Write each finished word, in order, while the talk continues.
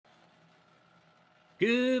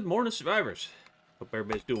Good morning, survivors. Hope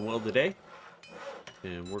everybody's doing well today.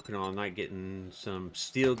 Been working all night getting some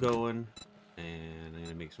steel going, and I'm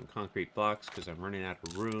gonna make some concrete blocks because I'm running out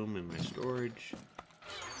of room in my storage.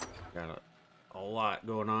 Got a lot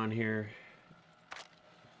going on here.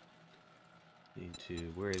 Need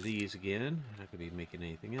to wear these again. Not gonna be making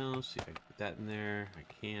anything else. See if I can put that in there. I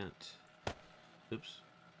can't. Oops.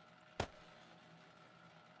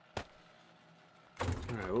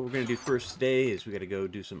 Alright, what we're going to do first today is we got to go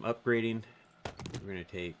do some upgrading. We're going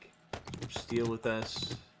to take some steel with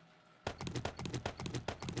us.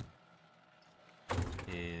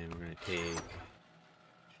 And we're going to take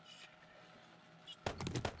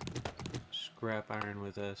scrap iron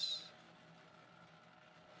with us.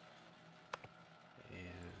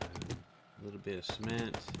 And a little bit of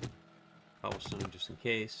cement. Cobblestone just in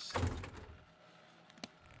case.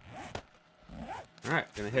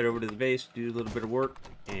 Alright, gonna head over to the base, do a little bit of work,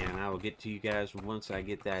 and I will get to you guys once I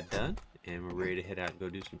get that done, and we're ready to head out and go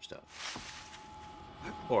do some stuff.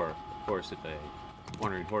 Or, of course, if a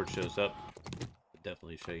wandering horde shows up, I'll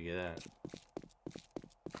definitely show you that.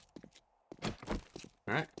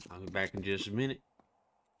 Alright, I'll be back in just a minute.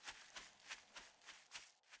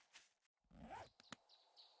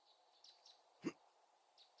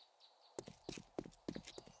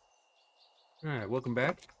 Alright, welcome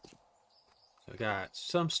back. I got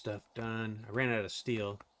some stuff done. I ran out of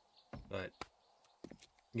steel, but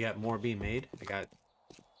got more being made. I got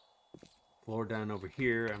floor done over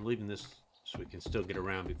here. I'm leaving this so we can still get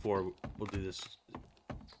around before we'll do this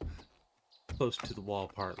close to the wall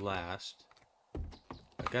part last.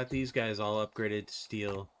 I got these guys all upgraded to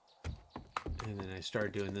steel, and then I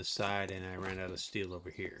started doing this side, and I ran out of steel over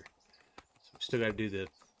here. So we still got to do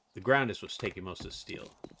the ground is what's taking most of the steel.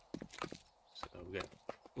 So we got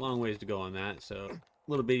a long ways to go on that, so a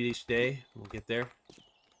little bit each day, we'll get there.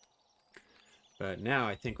 But now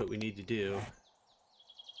I think what we need to do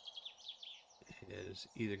is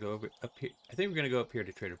either go up here. I think we're going to go up here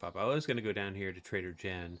to Trader Pop. I was going to go down here to Trader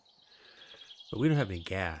Jen, but we don't have any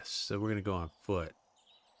gas, so we're going to go on foot.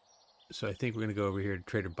 So I think we're going to go over here to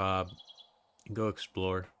Trader Bob and go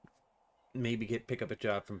explore. Maybe pick up a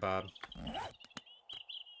job from Bob.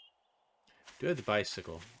 Do have the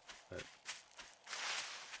bicycle, but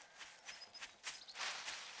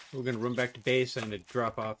we're going to run back to base. I'm going to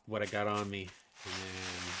drop off what I got on me and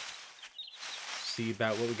then see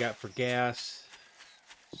about what we got for gas.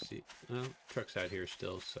 See, well, truck's out here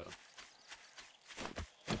still, so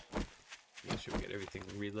make sure we get everything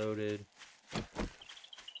reloaded.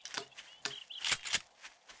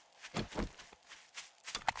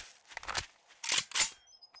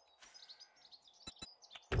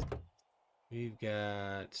 We've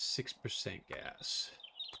got 6% gas.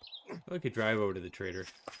 We could drive over to the trader.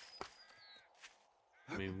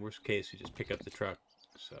 I mean, worst case, we just pick up the truck.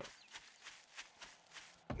 So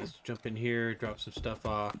let's jump in here, drop some stuff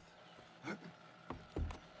off.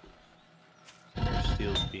 No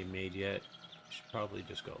steel's being made yet. Should probably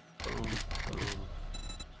just go boom, boom.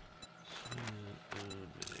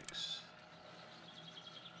 Mix.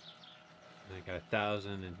 And I got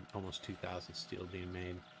 1,000 and almost 2,000 steel being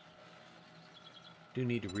made. Do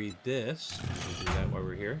need to read this. We'll do that while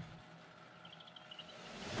we're here.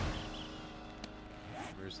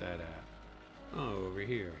 Where's that at? Oh, over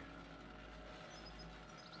here.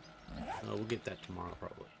 Oh, we'll get that tomorrow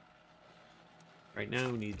probably. Right now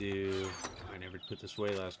we need to... I never put this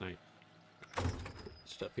away last night.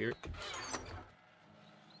 Stuff here.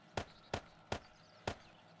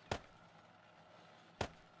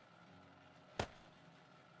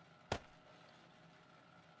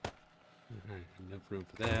 Alright, enough room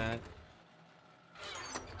for that.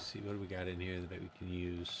 Let's see, what do we got in here that we can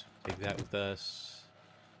use? Take that with us.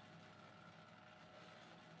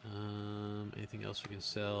 Anything else we can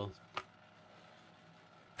sell?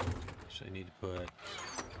 Actually, I need to put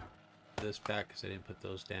this back because I didn't put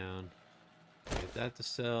those down. Get that to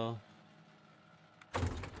sell. I'm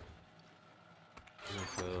gonna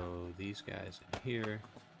throw these guys in here.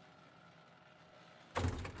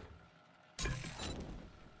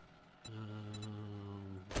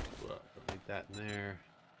 Well, like that in there.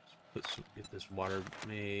 Let's get this water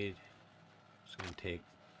made. Just gonna take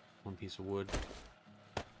one piece of wood.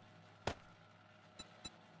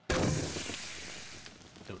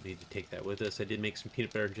 Don't need to take that with us. I did make some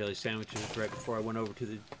peanut butter and jelly sandwiches right before I went over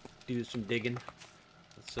to do some digging.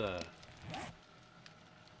 Let's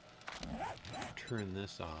turn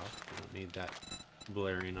this off. We don't need that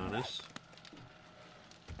blaring on us.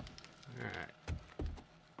 Alright.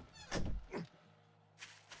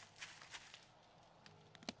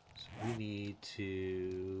 So we need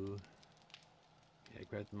to... Yeah,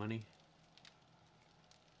 grab the money.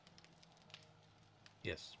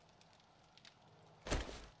 Yes.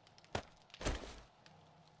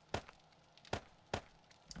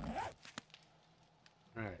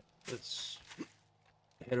 Alright, let's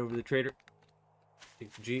head over to the trader.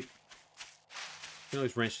 Take the Jeep. You can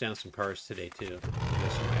always wrench down some cars today, too. Get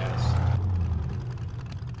some gas.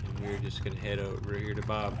 And we're just going to head over here to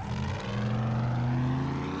Bob.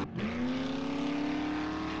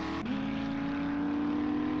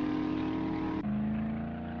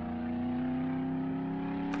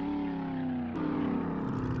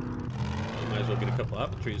 Might as well get a couple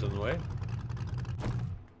apple trees on the way.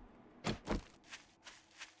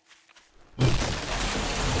 I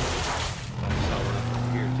saw one up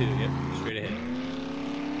here too. Yep, straight ahead.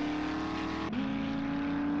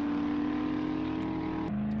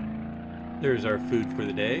 There's our food for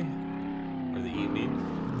the day, or the evening.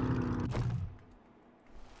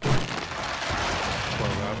 12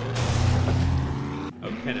 apples.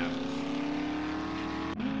 Oh, 10 apples.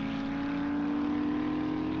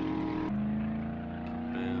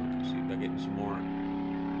 See about getting some more.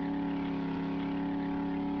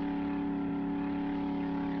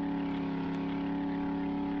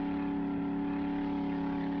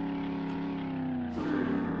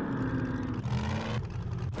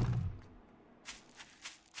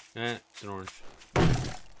 It's an orange. Okay,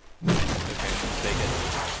 take it.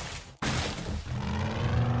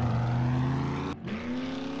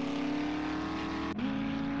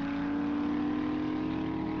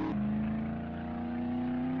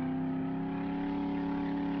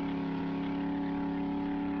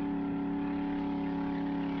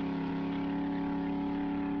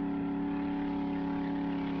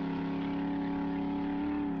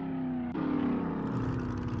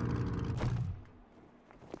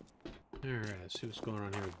 Alright, let's see what's going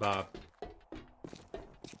on here with Bob.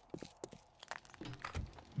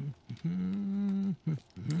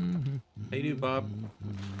 How you do, Bob?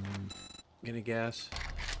 Any gas?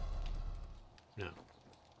 No.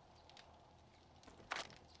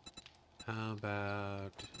 How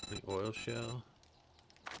about the oil shell?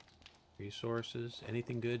 Resources?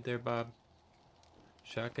 Anything good there, Bob?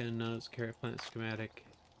 Shotgun notes, carrot plant schematic.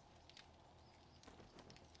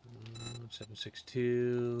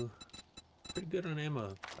 762. Pretty good on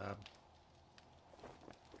ammo, Bob.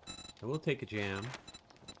 I will take a jam.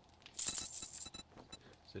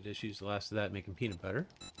 So I just used the last of that making peanut butter.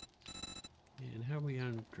 And how are we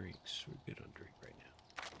on drinks? We're good on drink right now.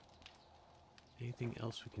 Anything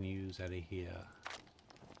else we can use out of here?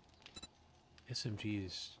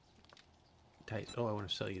 SMG's tight. Oh, I want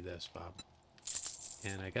to sell you this, Bob.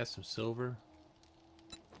 And I got some silver.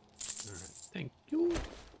 Alright, thank you.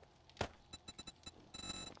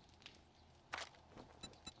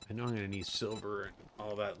 I know I'm going to need silver and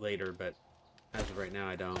all that later, but as of right now,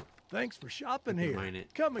 I don't. Thanks for shopping here.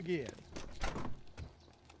 Come again.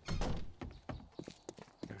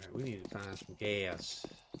 Alright, we need to find some gas.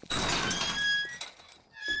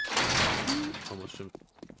 Almost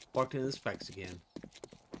walked into the spikes again.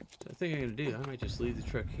 So I think I'm going to do, I might just leave the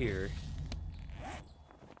truck here.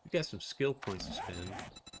 We got some skill points to spend.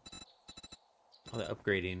 All the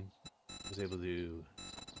upgrading, I was able to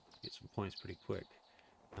get some points pretty quick.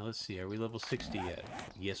 Now let's see, are we level 60 yet?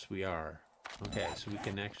 Yes, we are. Okay, so we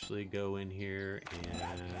can actually go in here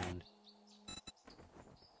and...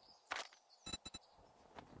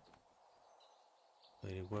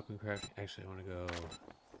 Bladed weapon craft. Actually, I want to go...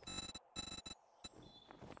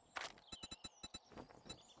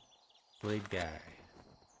 Blade guy.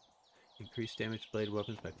 Increase damage to blade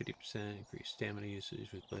weapons by 50%. Increase stamina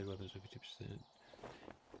usage with blade weapons by 50%.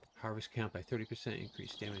 Harvest count by 30%.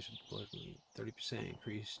 Increase damage with blood. 30%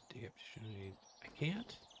 increase decapitation. I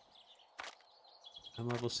can't? I'm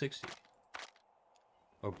level 60.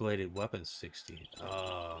 Or bladed weapons 60.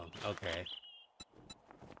 Oh, okay.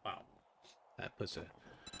 Wow. That puts a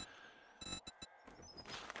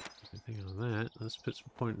thing on that. Let's put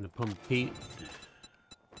some point in the pump Pete.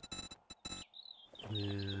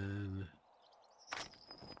 And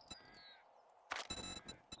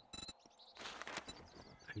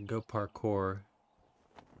I can go parkour.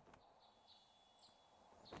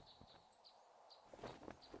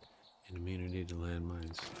 And immunity to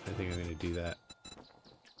landmines. I think I'm going to do that.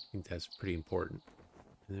 I think that's pretty important.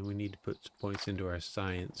 And then we need to put some points into our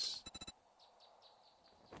science.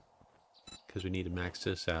 Because we need to max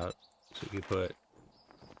this out. So we can put...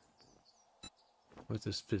 What's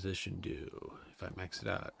this physician do? If I max it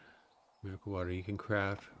out. Miracle water you can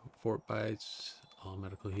craft. Fort bites. All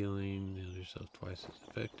medical healing. Heal yourself twice as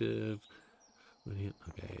effective.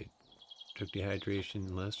 Okay. Drug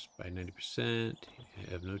dehydration less by 90%.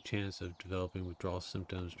 You have no chance of developing withdrawal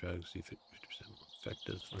symptoms. Drugs do 50% more.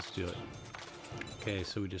 effective. Let's do it. Okay,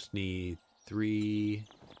 so we just need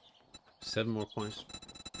 7 more points.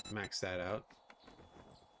 Max that out.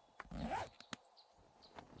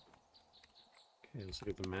 Okay, let's look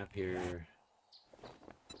at the map here.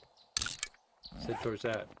 Let's head towards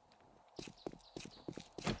that.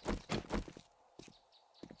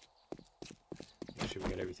 Make sure we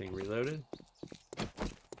got everything reloaded.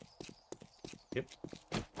 Yep.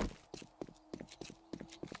 Do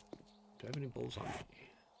I have any bowls on me?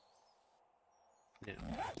 No.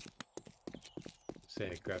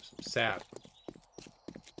 Say I grab some sap.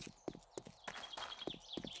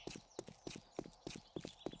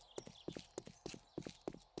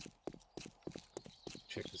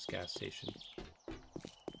 Check this gas station.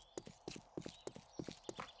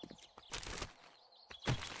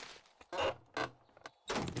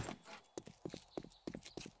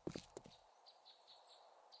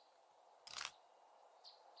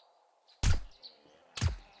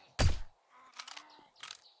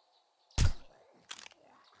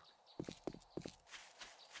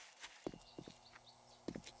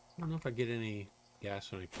 I don't know if I get any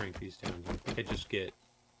gas when I crank these down. I think I just get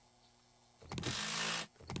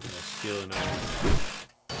steel and iron.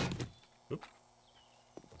 Oop.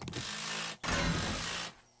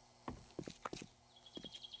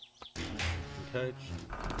 Touch.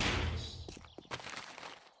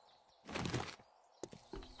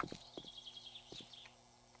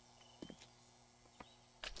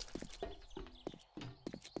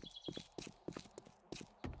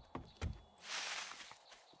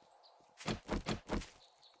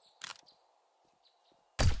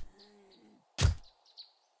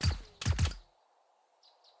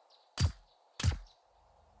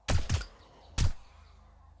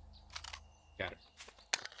 Got it.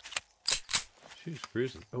 Shoes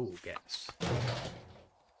cruising. Oh, gas.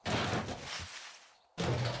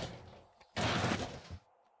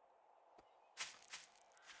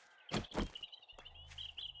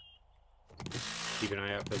 Keep an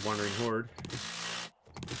eye out for the wandering horde.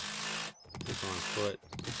 If on foot,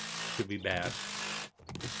 could be bad.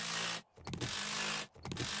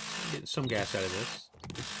 Getting some gas out of this.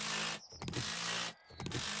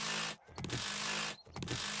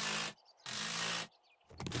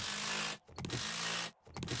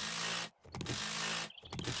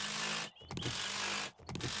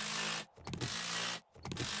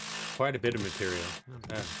 Quite a bit of material. Not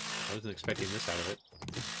bad. I wasn't expecting this out of it.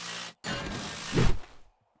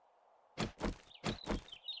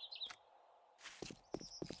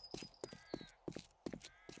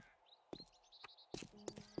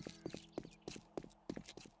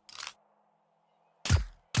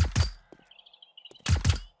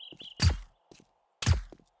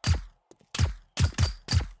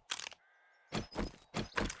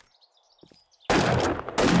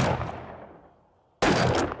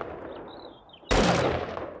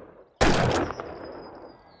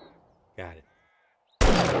 Got it.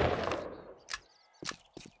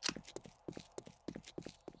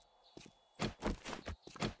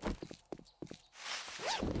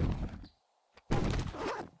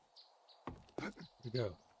 Here we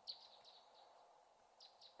go.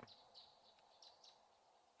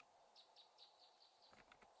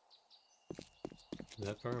 Is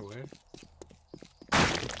that far away?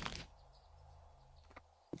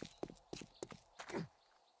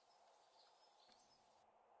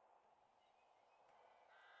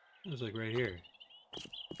 It was like right here.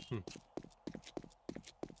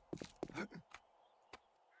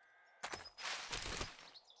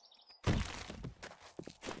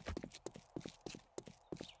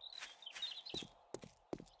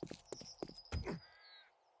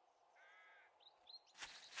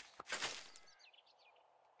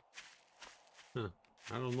 Huh.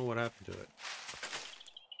 I don't know what happened to it.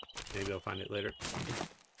 Maybe I'll find it later.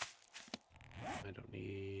 I don't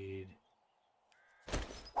need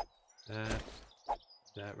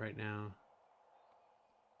that right now.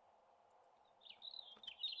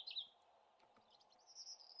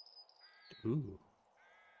 Ooh.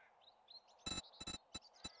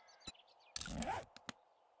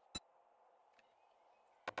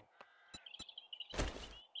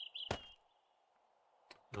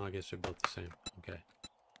 Oh, I guess they're both the same. Okay.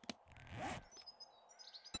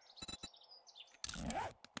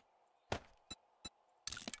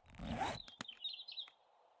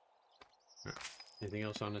 Right. Anything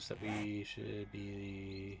else on us that we should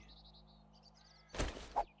be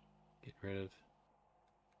getting rid of?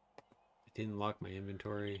 I didn't lock my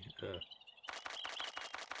inventory. I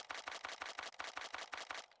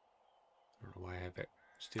don't know why I have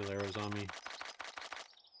steel arrows on me.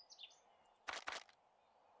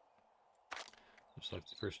 There's Select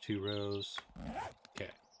the first 2 rows. Okay.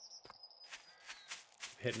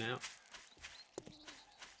 Heading out.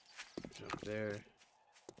 Jump there.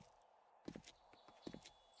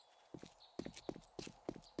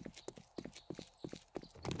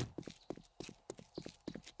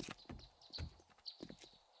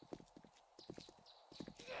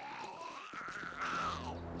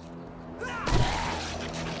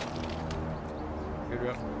 Here we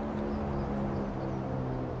go.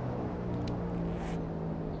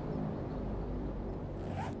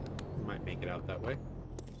 Might make it out that way.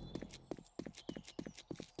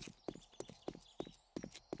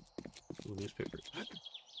 Ooh, newspapers. Nice.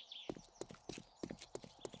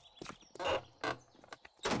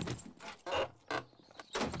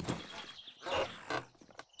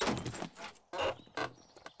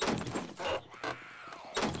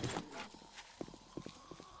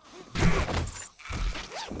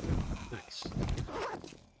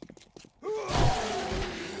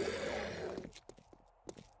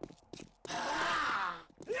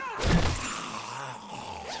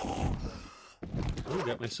 Oh,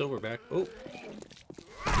 got my silver back. Oh.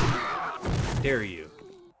 Dare you.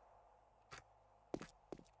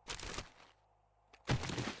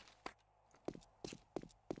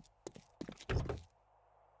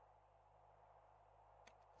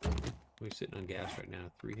 We're sitting on gas right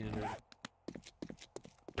now, 300.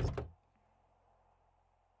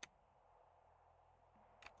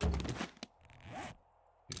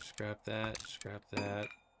 Scrap that, scrap that,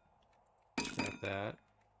 scrap that,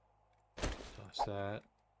 toss that.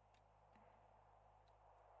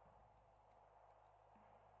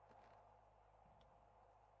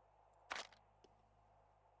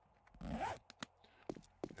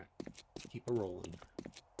 Right. Keep it rolling.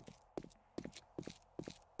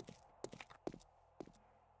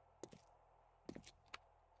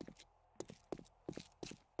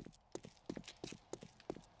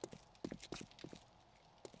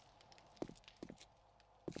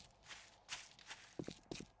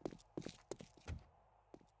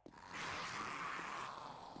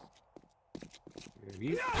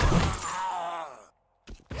 Review.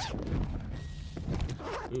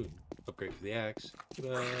 Ooh, upgrade for the axe.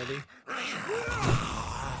 Buddy.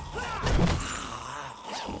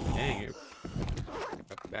 Dang, you're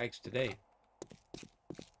up bags today.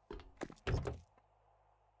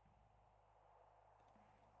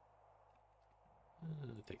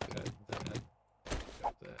 Take that, that.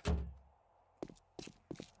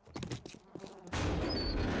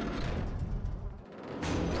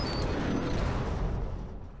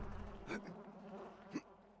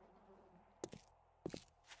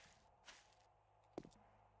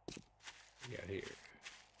 We got here.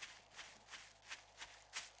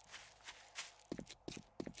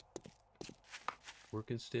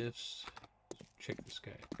 Working stiffs. Check this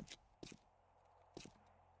guy.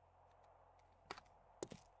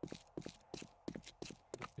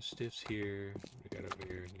 Stiffs here. We got over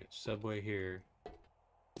here. We got subway here.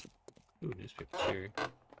 Ooh, newspapers here.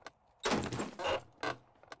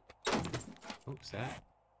 Oh, what's that?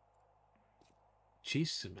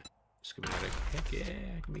 Cheese schematic. Heck yeah,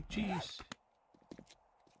 I can make cheese.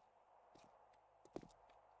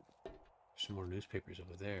 There's some more newspapers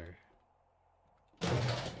over there.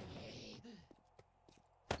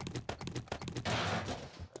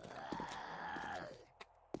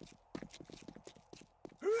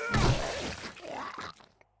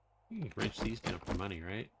 You can wrench these down for money,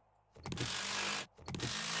 right?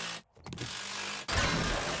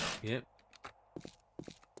 Yep.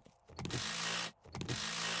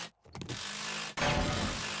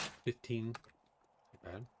 $15. Not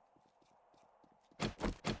bad.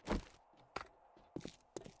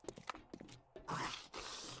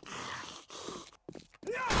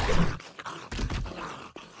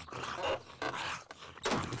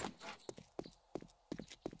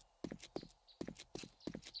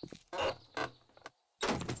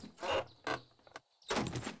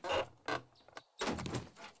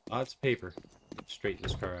 Lots of paper. Straighten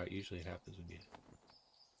this car out. Usually it happens when you...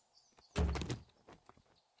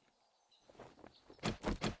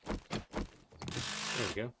 There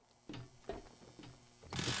we go.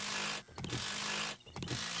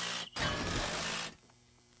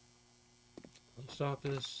 Post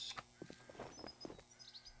office.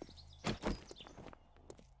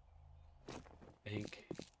 Bank.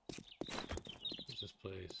 What's this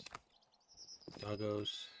place?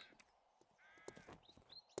 Doggos.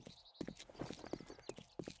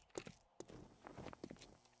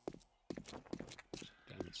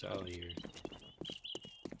 Diamond Sally here.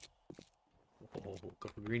 Oh, a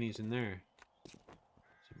couple greenies in there.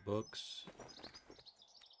 Some books.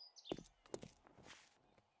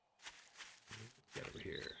 Got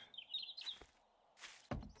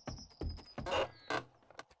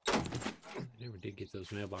did get those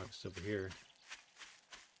mailboxes over here.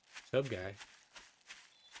 Sub guy.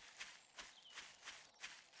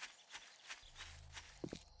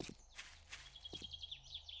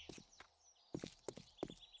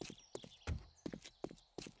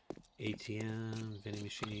 ATM, vending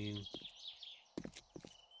machine.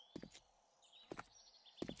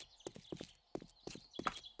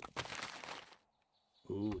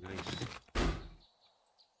 Ooh, nice.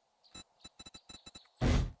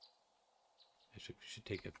 We should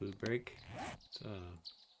take a food break.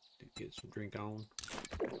 Let's get some drink on.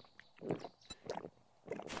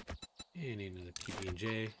 And need another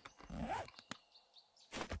PB&J.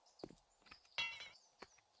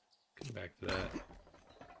 Come back to that.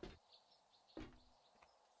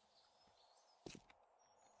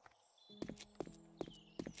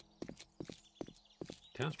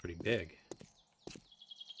 Town's pretty big.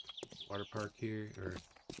 Water park here, or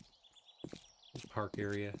park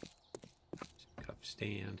area. Cup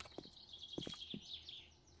stand.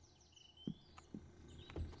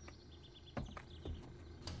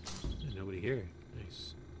 And nobody here.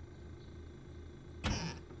 Nice.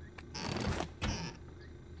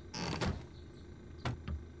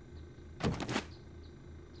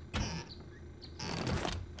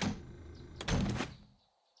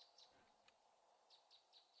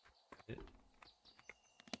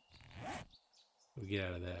 What do we get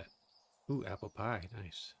out of that? Ooh, apple pie.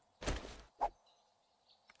 Nice.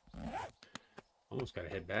 Almost gotta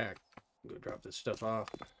head back. Go drop this stuff off.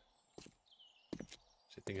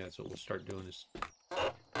 So I think that's what we'll start doing, is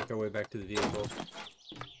make our way back to the vehicle.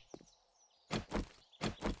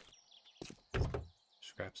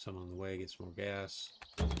 Scrap some on the way, get some more gas.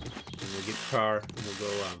 And we'll get the car and we'll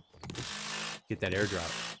go get that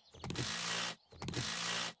airdrop.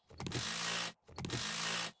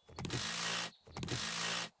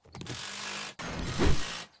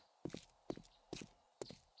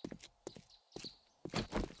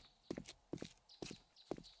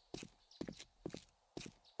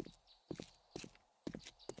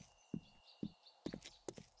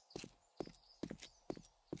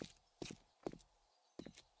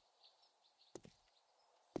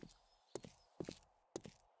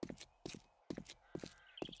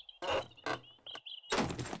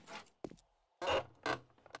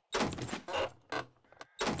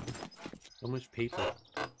 So much paper.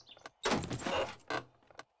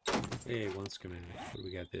 Hey, one schematic. What do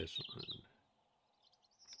we got this one?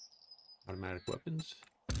 Automatic weapons.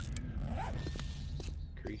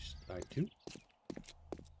 Increased by 2.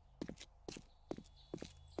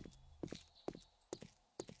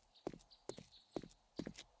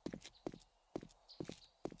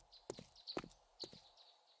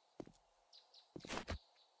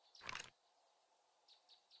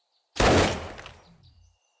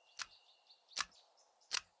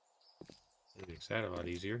 That makes that a lot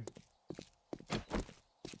easier.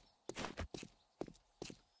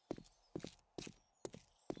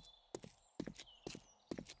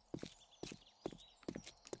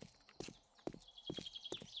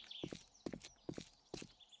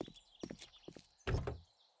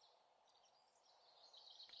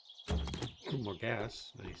 More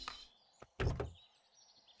gas, nice.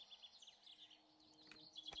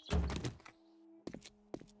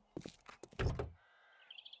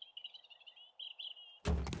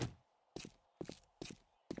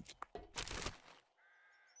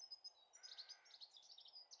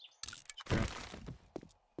 Scrap.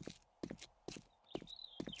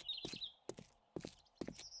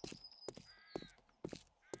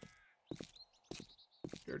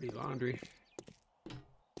 Dirty laundry.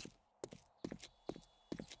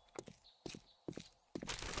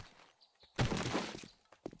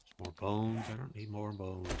 More bones. I don't need more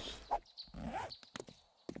bones.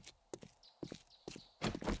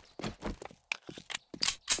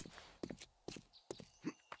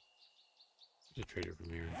 There's a trader from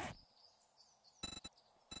here.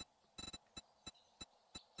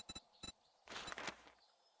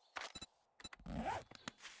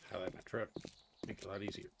 I like my truck. Make it a lot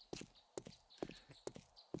easier.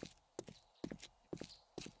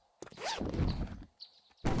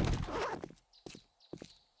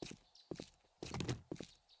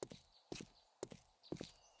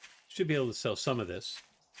 Should be able to sell some of this.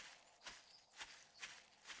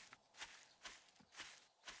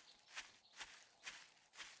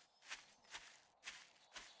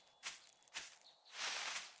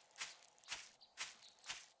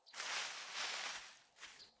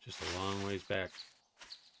 Just a long ways back.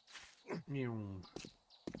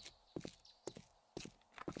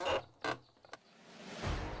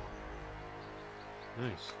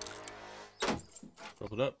 Nice.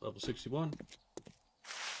 Leveled up, level 61.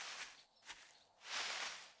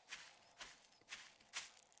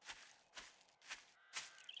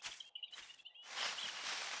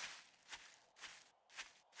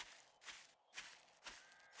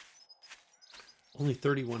 Only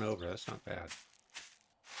 31 over. That's not bad.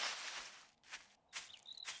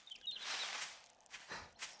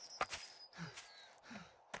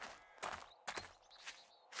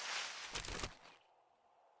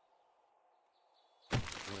 I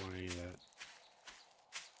don't want any of that.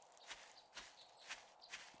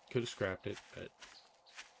 Could have scrapped it, but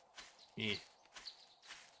eh.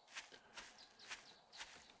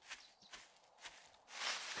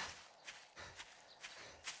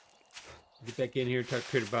 Get back in here, talk to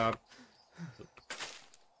Critter Bob.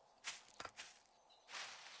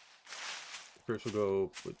 First we'll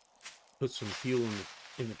go put some fuel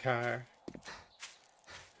in the car.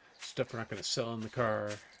 Stuff we're not going to sell in the car.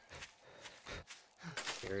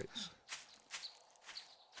 Carrots.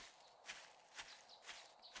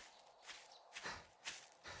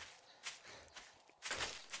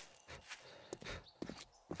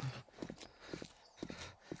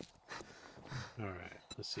 Alright,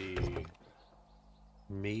 let's see.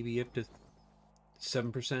 Maybe up to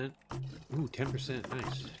 7%. Ooh, 10%.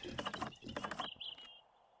 Nice.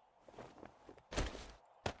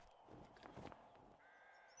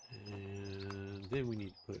 And then we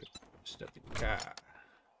need to put stuff in the car.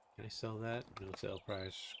 Can I sell that? No sale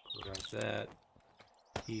price. Grab that.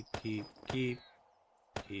 Keep. Keep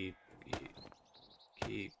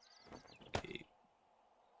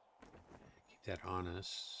that on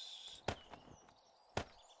us.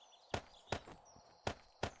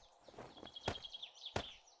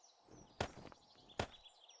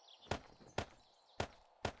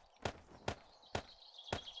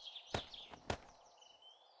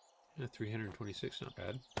 Yeah, 326, not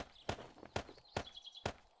bad.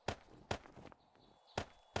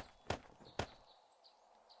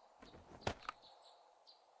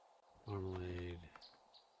 Marmalade.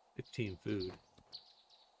 15 food.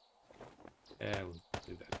 Yeah, we'll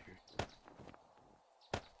do that here.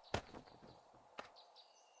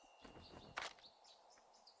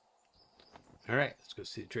 Alright, let's go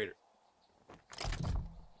see the trader.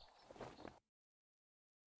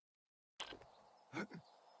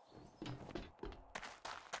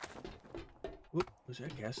 Whoop, was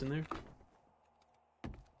that gas in there?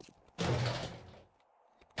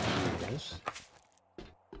 Yes.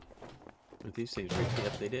 With these things right?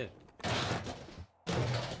 Yep, they did.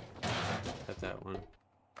 Got that one.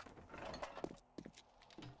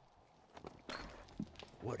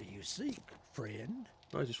 What do you seek, friend?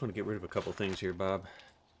 Well, I just want to get rid of a couple things here, Bob.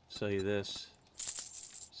 Sell you this.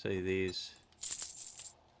 Sell you these.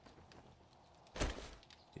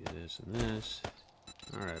 Do this and this.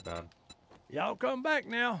 Alright, Bob. Y'all come back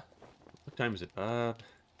now. What time is it, Bob?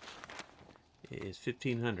 It is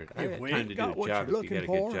 1500. I If got we time ain't to do got a what job you're if you got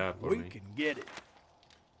a looking good job for we me. can get it.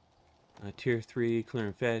 Tier 3, clear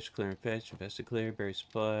and fetch, invest and clear, berry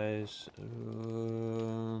supplies.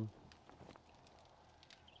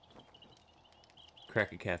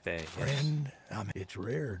 Cracker Cafe. Friend, yes. It's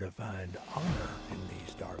rare to find honor in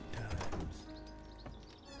these dark times.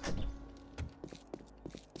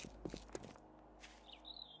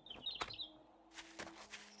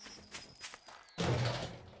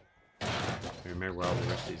 I remember where all the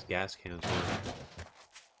rest of these gas cans were.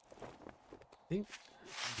 I think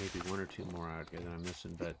maybe one or two more out here that I'm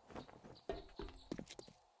missing, but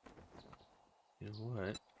you know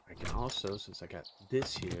what? I can also, since I got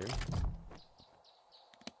this here,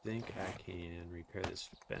 I think I can repair this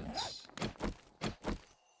fence.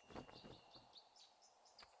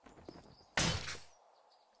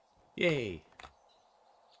 Yay!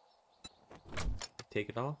 Take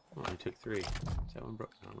it all? Oh, I took 3. Is that one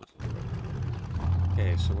broke? No, it wasn't broke.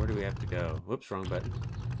 Okay, so where do we have to go? Whoops, wrong button.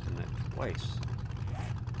 Done that twice.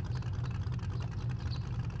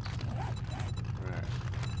 Alright.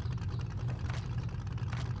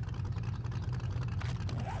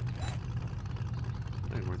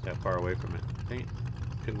 I weren't that far away from it. Dang it.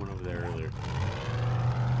 Could have went over there earlier.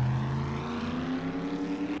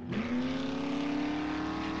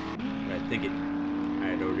 I think I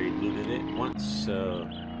had already looted it once, so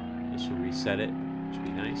this will reset it, which would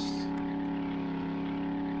be nice.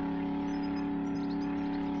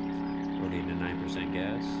 Already into 9%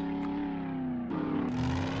 gas.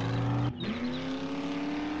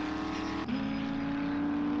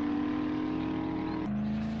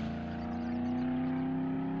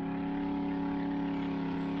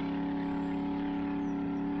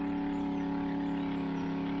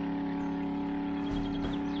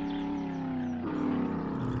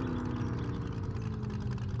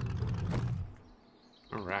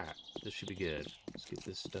 Alright, this should be good. Let's get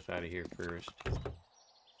this stuff out of here first.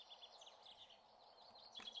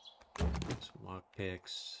 Some lock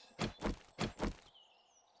picks.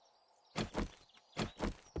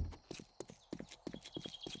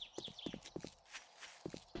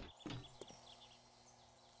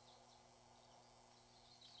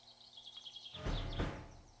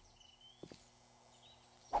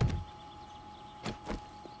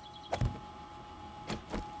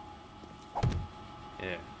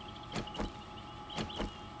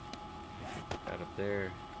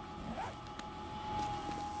 there.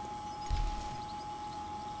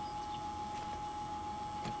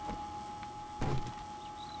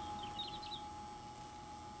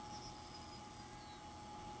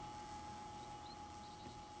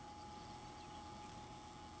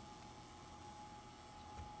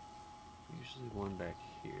 Usually one back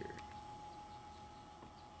here.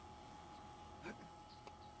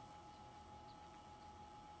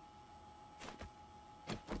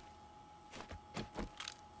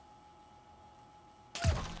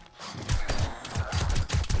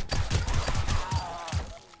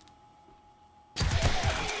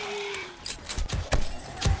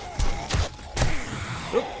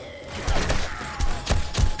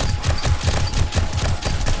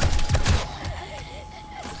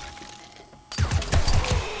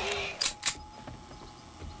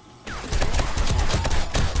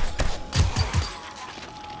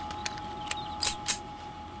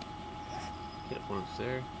 Hit once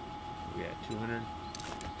there. We got 200.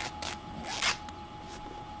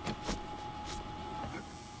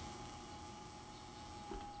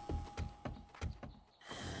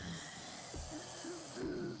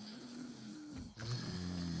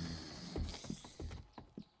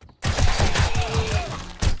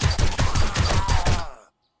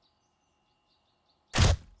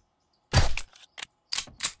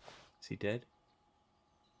 Is he dead?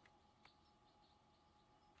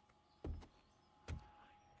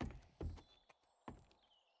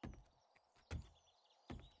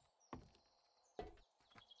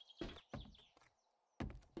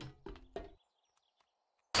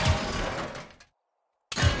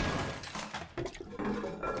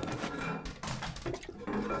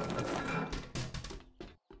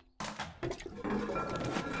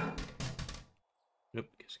 Nope,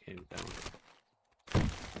 guess I can't do that one.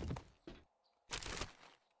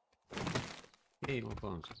 Hey, more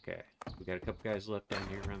bones. Okay. We got a couple guys left down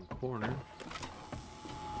here around the corner. And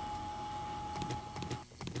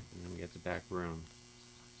then we got the back room.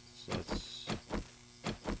 So let's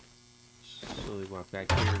slowly walk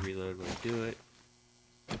back here, reload when we do it.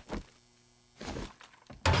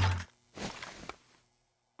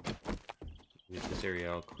 Get this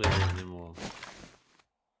area all clear and then we'll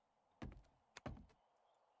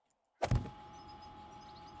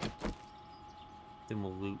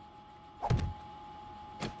loot.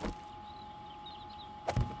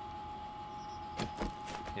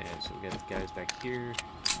 Yeah, so we got the guys back here.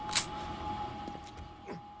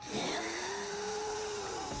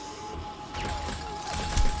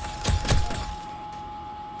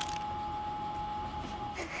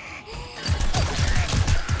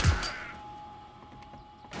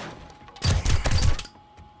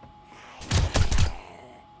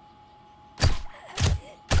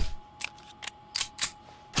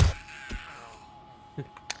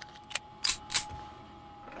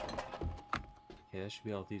 Yeah, that should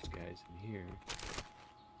be all these guys in here.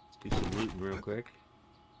 Let's do some looting real quick.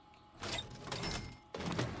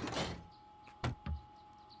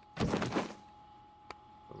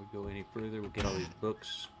 Before we go any further, we'll get all these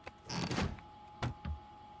books.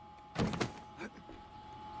 Alright,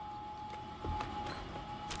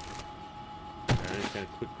 just gonna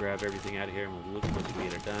quick grab everything out of here and we'll look once we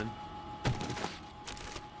get it done.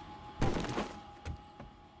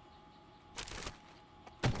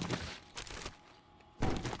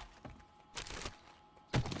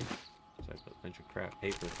 Crap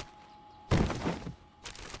paper. There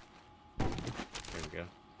we go.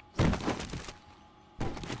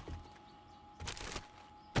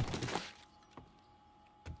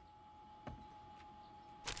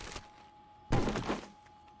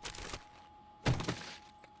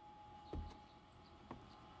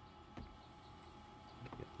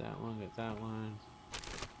 Get that one, get that one.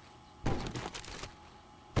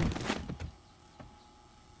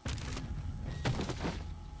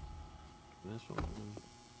 This one,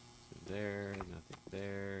 there, nothing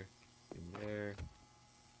there, nothing there,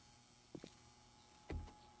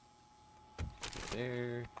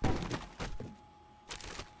 there.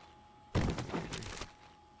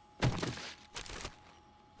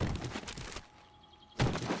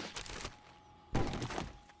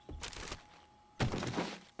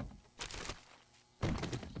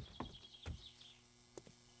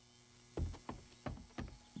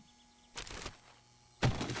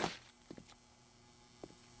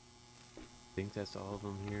 I think that's all of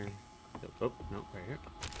them here. Oh, no, right here.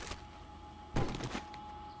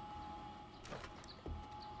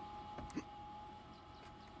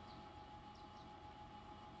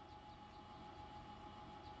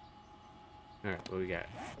 Alright, what we got?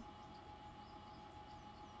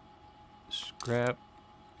 Scrap,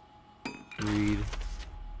 reed,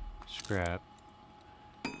 scrap,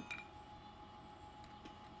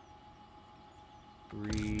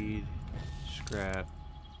 read, scrap,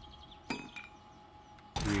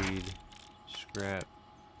 read, scrap,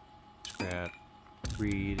 scrap,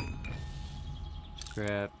 read,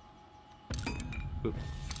 scrap, oop,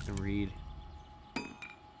 and read.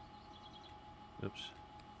 Oops.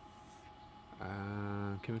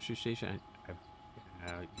 Chemistry station.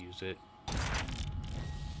 I'll use it. I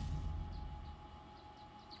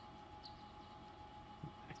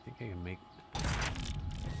think I can make.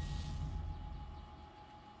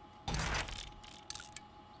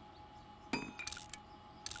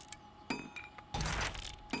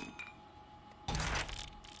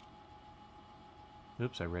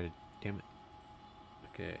 Oops, I read it. Damn it.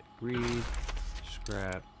 Okay, read,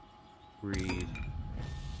 scrap, read.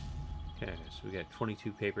 Okay, so we got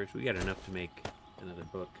 22 papers. We got enough to make another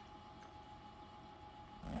book,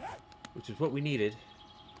 which is what we needed.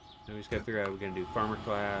 Now we just gotta figure out we're gonna do farmer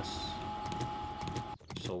class,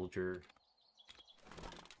 soldier,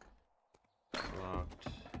 locked,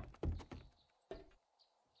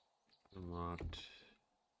 unlocked.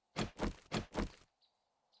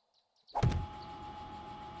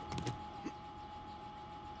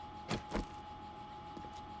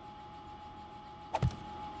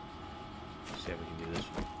 See how we can do this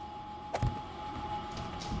one.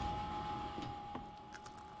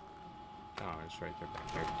 Oh, it's right there back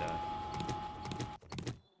there. Duh.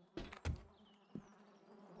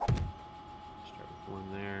 Start with one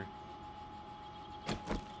there.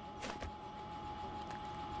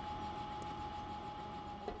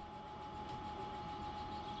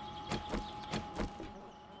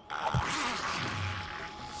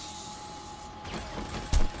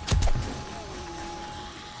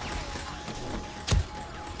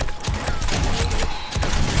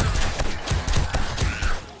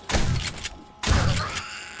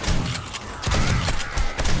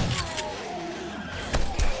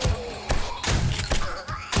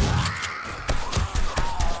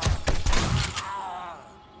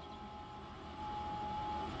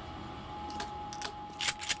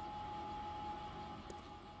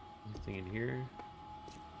 Anything in here?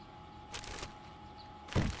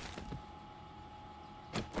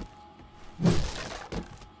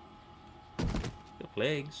 The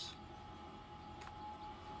legs.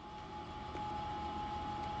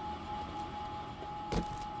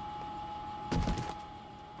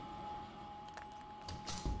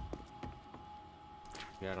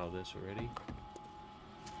 Got all this already.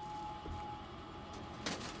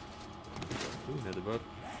 Ooh, another book.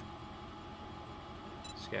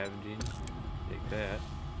 Scavenging. Take that.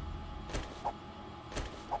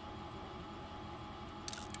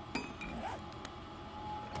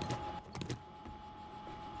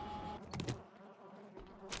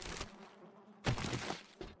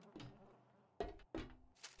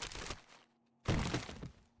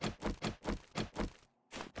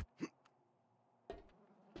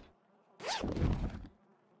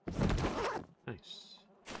 Nice.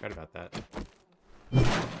 Forgot about that.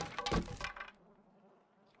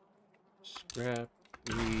 Scrap,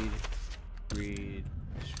 read,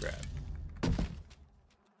 scrap.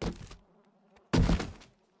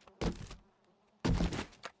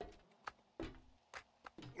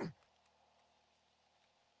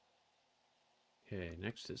 Okay,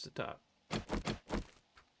 next is the top.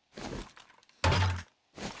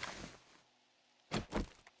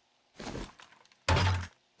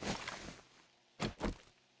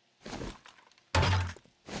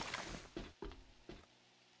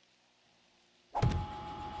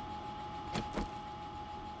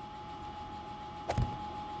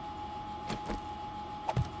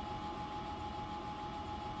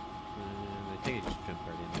 I think it just jumped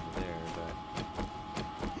right in over there, but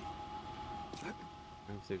I don't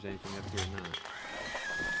know if there's anything up here or not.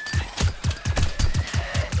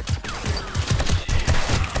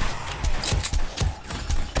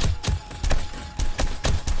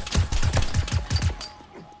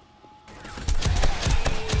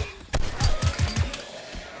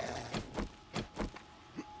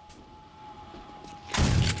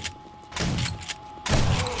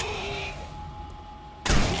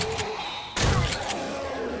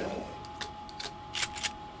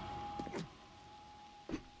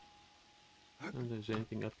 I don't know if there's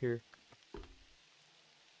anything up here.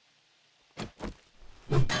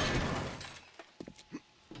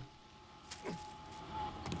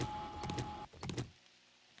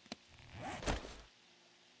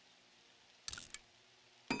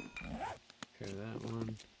 Okay, that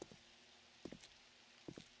one.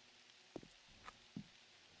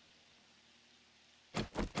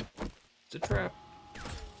 It's a trap.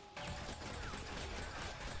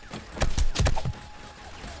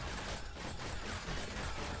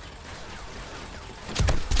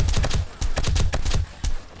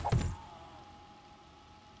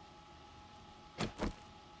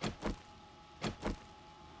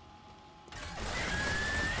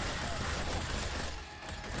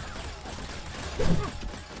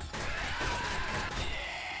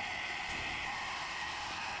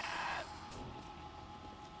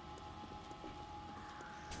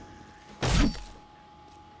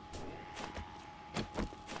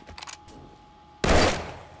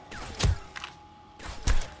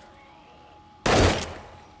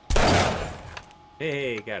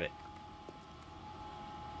 Hey, got it.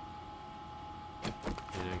 And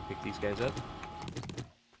I can pick these guys up.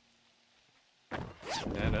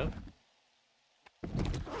 Pick that up.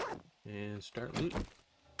 And start looting.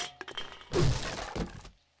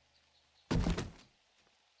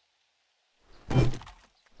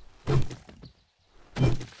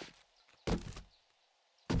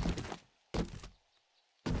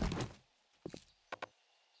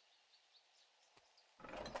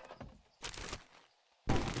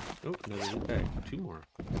 Oh, another loot bag. 2 more.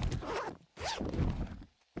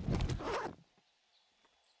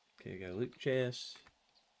 Okay, got a loot chest.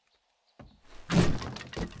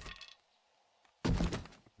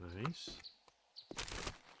 Nice.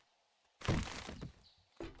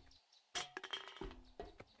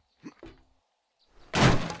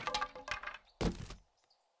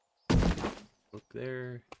 Look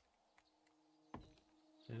there.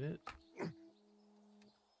 Is that it?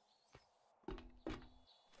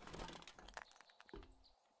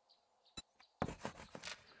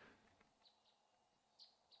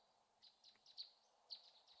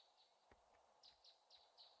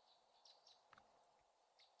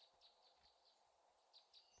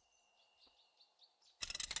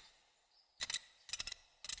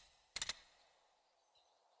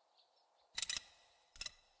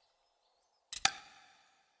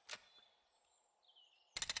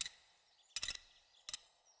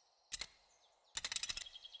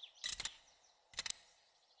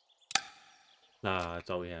 Ah, that's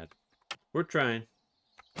all we had. We're trying.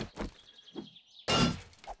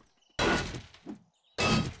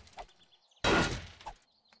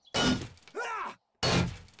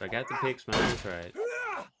 I got the picks, man. That's right.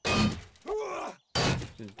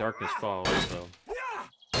 Darkness falls, so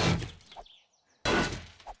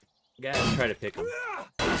gotta try to pick them.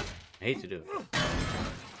 I hate to do it.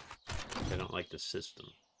 I don't like the system,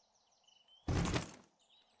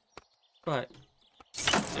 but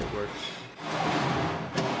it works.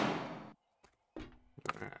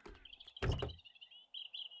 Alright.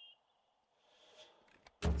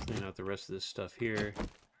 Clean out the rest of this stuff here.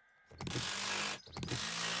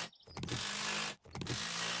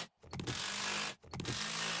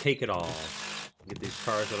 Take it all. Get these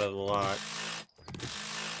cars out of the lot.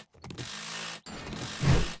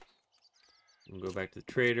 We'll go back to the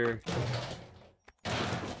trader.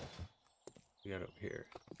 We got over here.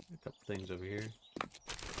 A couple things over here.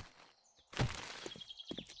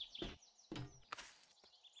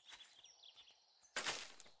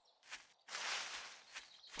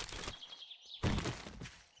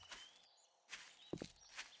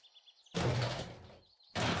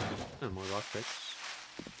 And more lockpicks.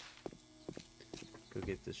 Go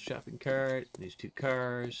get this shopping cart, these 2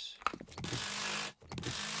 cars.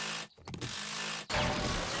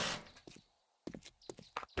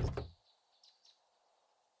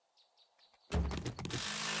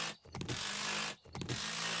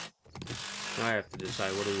 Now I have to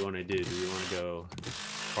decide, what do we want to do? Do we want to go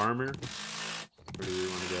farmer? Or do we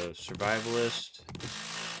want to go survivalist?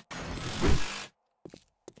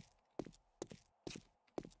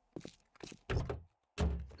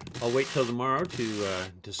 I'll wait till tomorrow to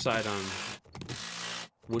decide on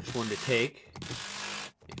which one to take.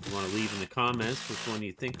 If you want to leave in the comments which one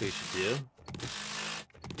you think we should do.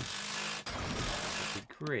 That'd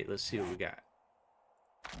be great. Let's see what we got.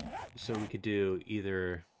 So we could do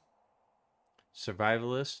either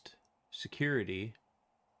survivalist, security,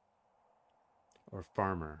 or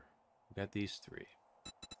farmer. We got these 3.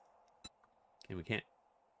 And we can't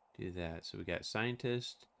do that. So we got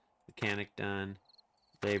scientist, mechanic done,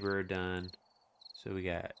 laborer done. So we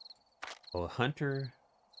got a hunter,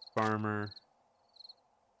 farmer,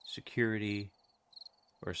 security,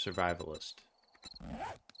 or survivalist.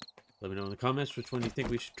 Let me know in the comments which one you think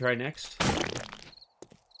we should try next.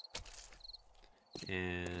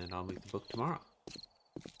 And I'll make the book tomorrow.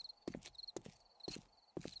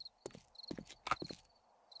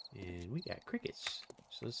 And we got crickets.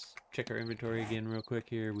 So let's check our inventory again real quick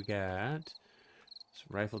here. We got some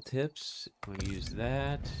rifle tips. We'll use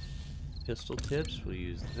that. Pistol tips. We'll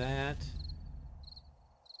use that.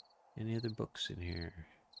 Any other books in here?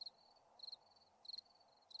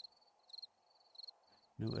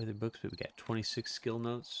 No other books, but we got 26 skill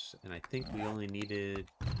notes. And I think we only needed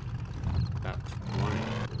about 20.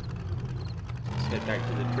 Let's head back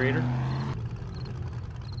to the trader.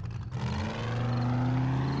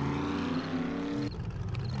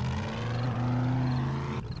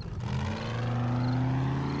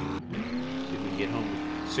 See if we can get home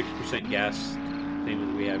with 6% gas, same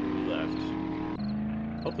as we had when we left.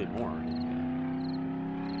 Hopefully more.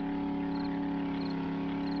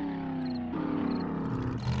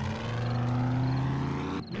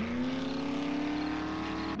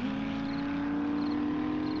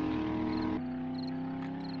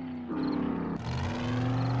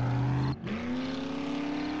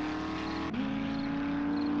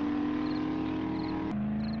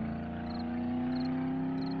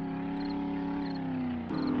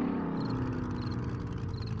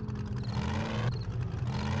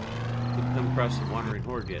 across the wandering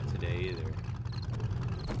horde yet today either.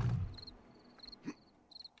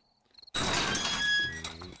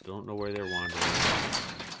 Don't know where they're wandering.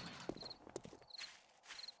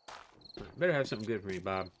 Better have something good for me,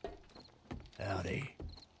 Bob. Howdy.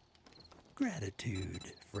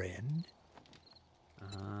 Gratitude, friend.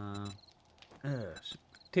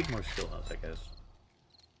 Take more skill ups, I guess.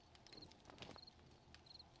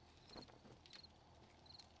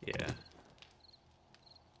 Yeah.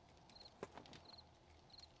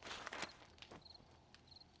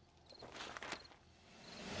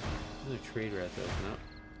 Another trade route to open up.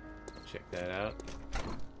 Check that out.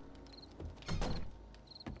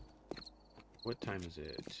 What time is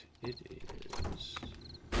it? It is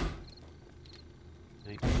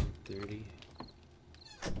 19:30.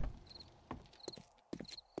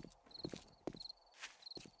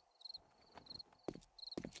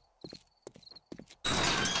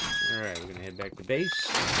 Alright, we're gonna head back to base.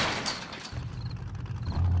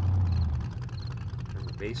 Where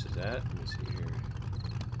the base is at? Let me see here.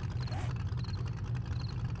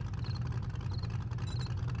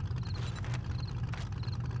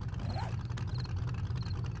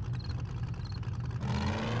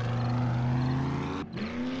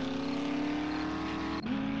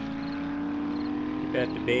 At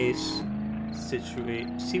the base,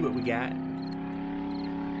 situate, see what we got.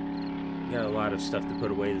 Got a lot of stuff to put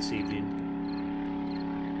away this evening.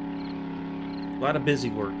 A lot of busy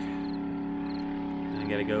work. And I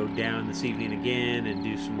gotta go down this evening again and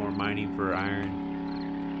do some more mining for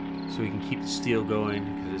iron, so we can keep the steel going,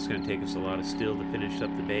 because it's gonna take us a lot of steel to finish up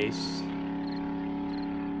the base.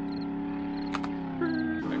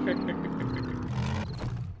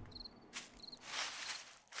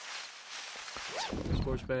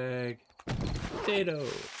 Sports bag. Potato.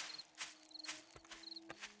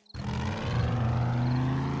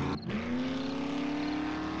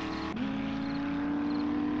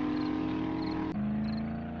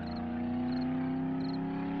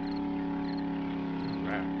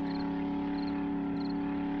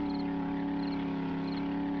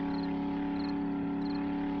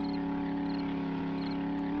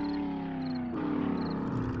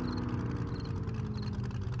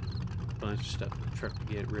 Bunch of stuff in the truck to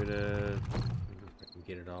get rid of. I don't know if I can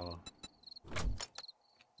get it all.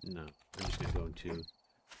 No, I'm just gonna go into.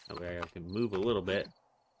 That way I can move a little bit,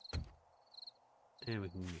 and we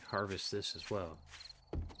can harvest this as well.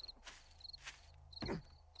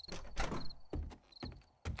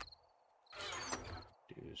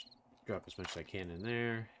 Just drop as much as I can in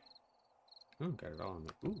there. Oh, got it all in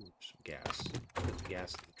there. Ooh, some gas. Put the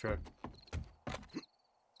gas in the truck.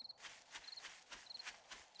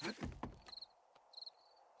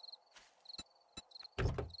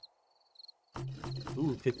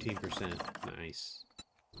 Ooh, 15%. Nice.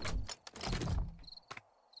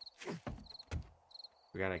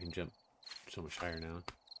 Forgot I can jump so much higher now.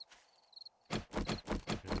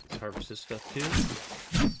 Let's harvest this stuff too.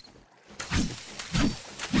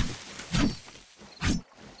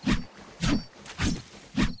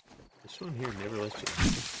 This one here never lets you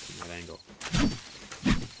from that angle.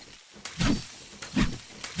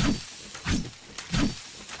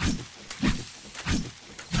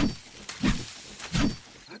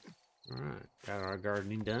 Alright, got our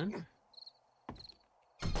gardening done.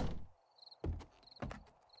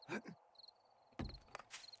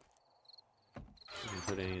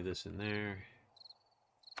 Put any of this in there.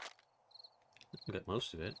 Got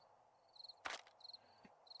most of it.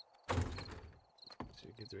 So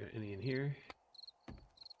get there any in here.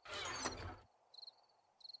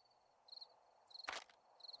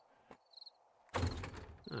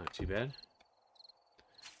 Not too bad.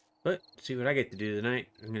 But see what I get to do tonight.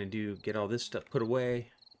 I'm gonna get all this stuff put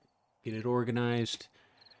away, get it organized.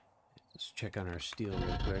 Let's check on our steel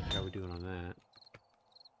real quick. How we doing on that?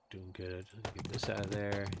 Doing good. Let's get this out of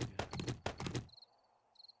there.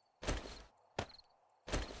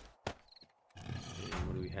 And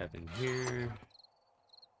what do we have in here?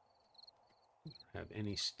 Have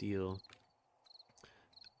any steel?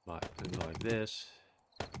 But I'm gonna go like this.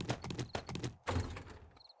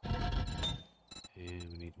 And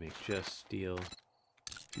we need to make just steel.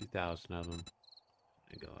 2,000 of them.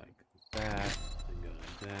 I go like that. And go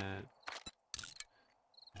like that.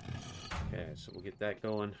 Okay, so we'll get that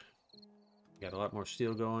going. Got a lot more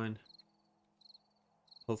steel going.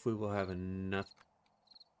 Hopefully we'll have enough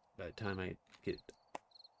by the time I get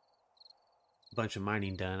a bunch of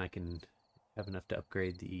mining done. I can have enough to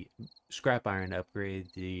upgrade the scrap iron, to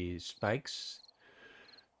upgrade the spikes.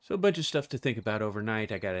 So a bunch of stuff to think about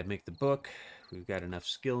overnight. I gotta make the book. We've got enough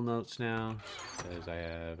skill notes now, because I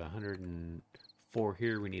have 104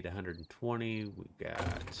 here. We need 120. We've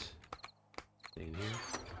got in here.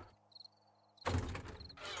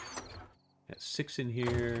 Got 6 in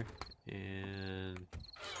here and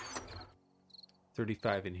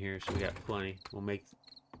 35 in here, so we got plenty. I'll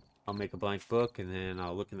make a blank book, and then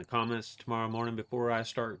I'll look in the comments tomorrow morning before I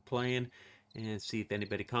start playing and see if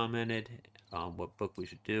anybody commented on what book we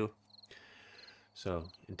should do. So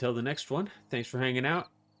until the next one, thanks for hanging out.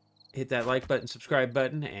 Hit that like button, subscribe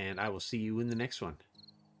button, and I will see you in the next one.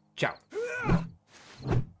 Ciao.